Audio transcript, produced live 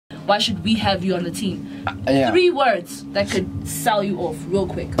why should we have you on the team? 3 words that could sell you off real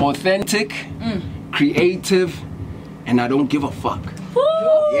quick. Authentic, creative, and I don't give a fuck.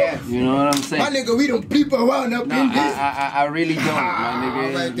 Yes. You know what I'm saying? My nigga, we don't bleep around up in this. I really don't, my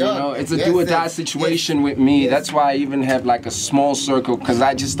nigga. my You God. know, it's a do or die situation with me. That's why I even have like a small circle, because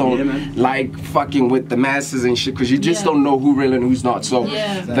I just don't like fucking with the masses and shit, because you just don't know who real and who's not. So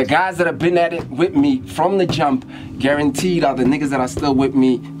the guys that have been at it with me from the jump, guaranteed are the niggas that are still with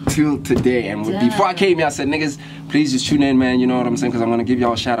me till today. And before I came here, I said, niggas, please just tune in, man. You know what I'm saying? Because I'm gonna give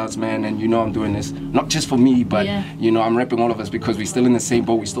y'all shout outs, man. And you know I'm doing this not just for me, but you know I'm repping all of us, because we're still in the same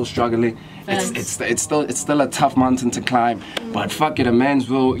boat. We're still struggling. It's still a tough mountain to climb. But fuck it, a man's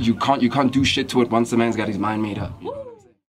will. You can't do shit to it once the man's got his mind made up.